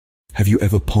Have you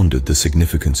ever pondered the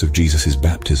significance of Jesus'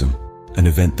 baptism, an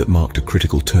event that marked a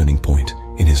critical turning point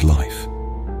in his life?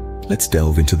 Let's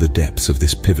delve into the depths of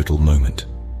this pivotal moment.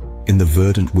 In the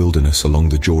verdant wilderness along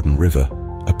the Jordan River,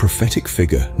 a prophetic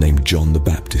figure named John the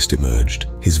Baptist emerged,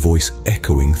 his voice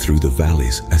echoing through the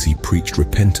valleys as he preached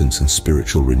repentance and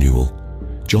spiritual renewal.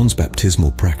 John's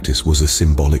baptismal practice was a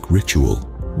symbolic ritual,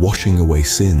 washing away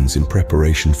sins in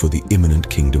preparation for the imminent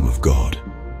kingdom of God.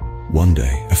 One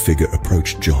day, a figure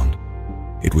approached John.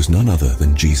 It was none other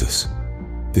than Jesus.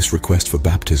 This request for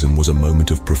baptism was a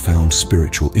moment of profound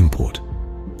spiritual import,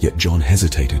 yet John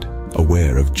hesitated,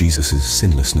 aware of Jesus'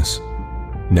 sinlessness.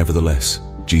 Nevertheless,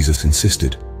 Jesus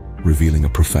insisted, revealing a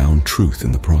profound truth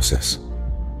in the process.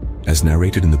 As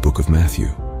narrated in the book of Matthew,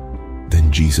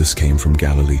 then Jesus came from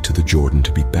Galilee to the Jordan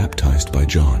to be baptized by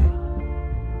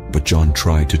John. But John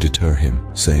tried to deter him,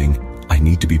 saying, "I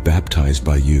need to be baptized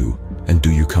by you, and do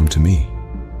you come to me?"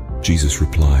 Jesus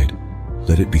replied,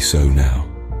 "Let it be so now.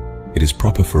 It is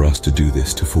proper for us to do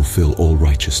this to fulfill all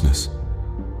righteousness."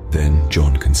 Then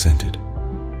John consented.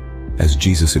 As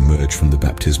Jesus emerged from the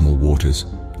baptismal waters,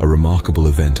 a remarkable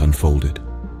event unfolded.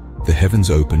 The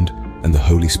heavens opened, and the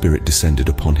Holy Spirit descended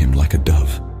upon him like a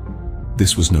dove.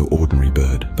 This was no ordinary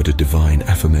bird, but a divine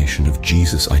affirmation of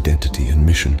Jesus' identity and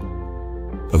mission.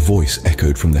 A voice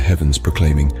echoed from the heavens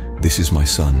proclaiming, "This is my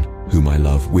Son, whom I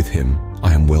love. With him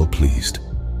I am well pleased."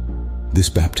 This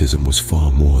baptism was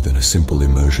far more than a simple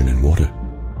immersion in water.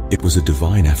 It was a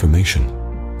divine affirmation,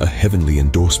 a heavenly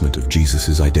endorsement of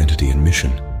Jesus' identity and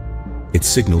mission. It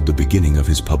signaled the beginning of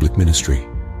his public ministry,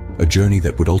 a journey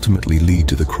that would ultimately lead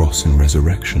to the cross and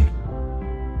resurrection.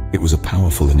 It was a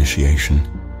powerful initiation,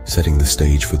 setting the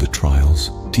stage for the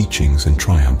trials, teachings, and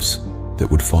triumphs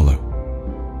that would follow.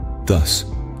 Thus,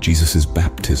 Jesus'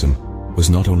 baptism was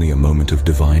not only a moment of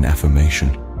divine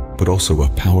affirmation, but also a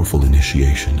powerful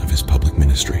initiation of his public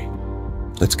ministry.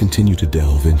 Let's continue to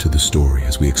delve into the story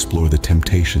as we explore the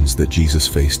temptations that Jesus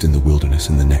faced in the wilderness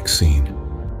in the next scene.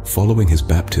 Following his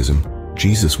baptism,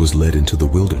 Jesus was led into the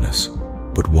wilderness.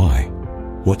 But why?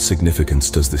 What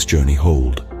significance does this journey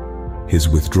hold? His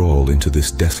withdrawal into this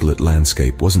desolate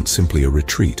landscape wasn't simply a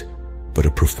retreat, but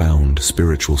a profound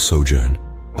spiritual sojourn,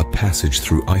 a passage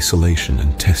through isolation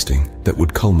and testing that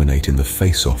would culminate in the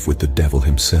face-off with the devil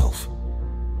himself.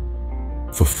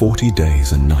 For 40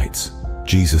 days and nights,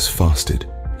 Jesus fasted,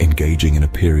 engaging in a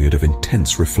period of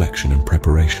intense reflection and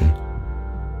preparation.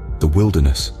 The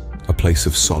wilderness, a place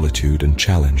of solitude and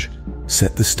challenge,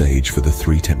 set the stage for the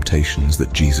three temptations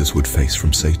that Jesus would face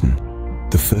from Satan.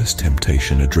 The first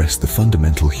temptation addressed the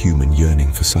fundamental human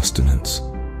yearning for sustenance.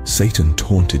 Satan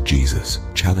taunted Jesus,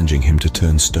 challenging him to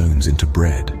turn stones into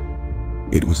bread.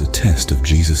 It was a test of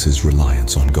Jesus'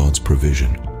 reliance on God's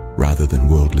provision, rather than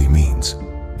worldly means.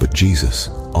 But Jesus,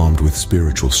 armed with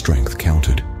spiritual strength,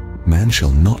 countered, "Man shall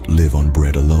not live on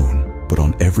bread alone, but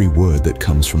on every word that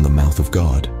comes from the mouth of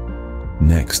God."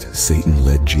 Next, Satan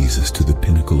led Jesus to the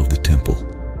pinnacle of the temple,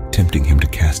 tempting him to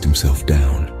cast himself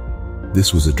down.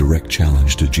 This was a direct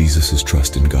challenge to Jesus'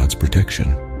 trust in God's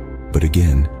protection. But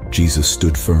again, Jesus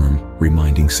stood firm,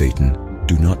 reminding Satan,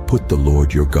 "Do not put the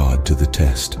Lord your God to the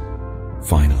test."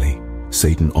 Finally,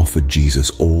 Satan offered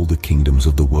Jesus all the kingdoms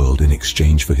of the world in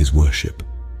exchange for his worship.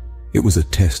 It was a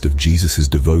test of Jesus'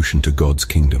 devotion to God's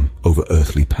kingdom over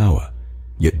earthly power.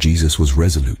 Yet Jesus was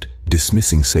resolute,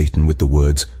 dismissing Satan with the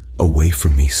words, "Away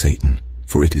from me, Satan,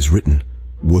 for it is written,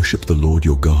 'Worship the Lord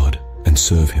your God and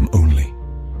serve him only.'"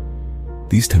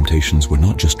 These temptations were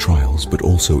not just trials, but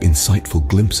also insightful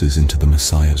glimpses into the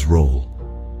Messiah's role.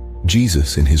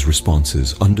 Jesus, in his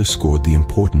responses, underscored the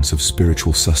importance of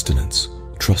spiritual sustenance,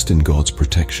 trust in God's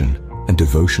protection, and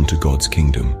devotion to God's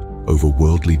kingdom over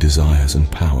worldly desires and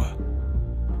power.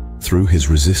 Through his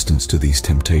resistance to these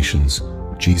temptations,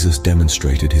 Jesus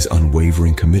demonstrated his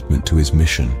unwavering commitment to his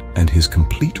mission and his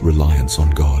complete reliance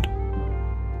on God.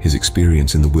 His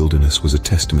experience in the wilderness was a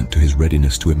testament to his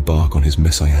readiness to embark on his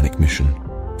messianic mission,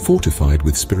 fortified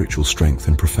with spiritual strength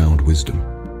and profound wisdom.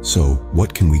 So,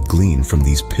 what can we glean from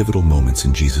these pivotal moments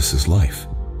in Jesus' life?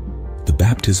 The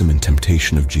baptism and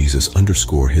temptation of Jesus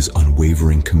underscore his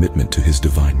unwavering commitment to his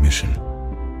divine mission.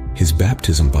 His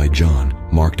baptism by John,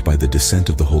 marked by the descent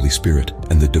of the Holy Spirit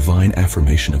and the divine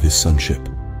affirmation of his sonship,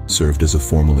 served as a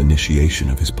formal initiation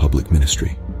of his public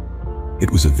ministry.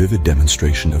 It was a vivid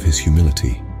demonstration of his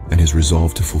humility and his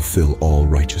resolve to fulfill all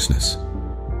righteousness.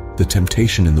 The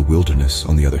temptation in the wilderness,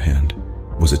 on the other hand,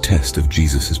 was a test of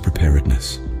Jesus'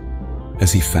 preparedness.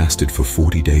 As he fasted for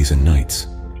 40 days and nights,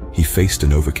 he faced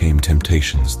and overcame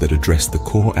temptations that addressed the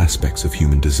core aspects of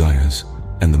human desires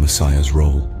and the Messiah's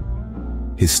role.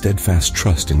 His steadfast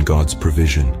trust in God's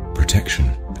provision, protection,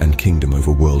 and kingdom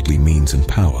over worldly means and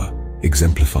power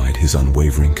exemplified his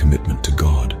unwavering commitment to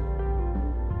God.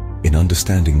 In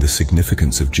understanding the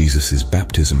significance of Jesus'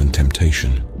 baptism and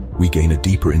temptation, we gain a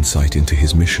deeper insight into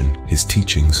his mission, his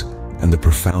teachings, and the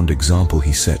profound example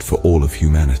he set for all of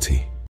humanity.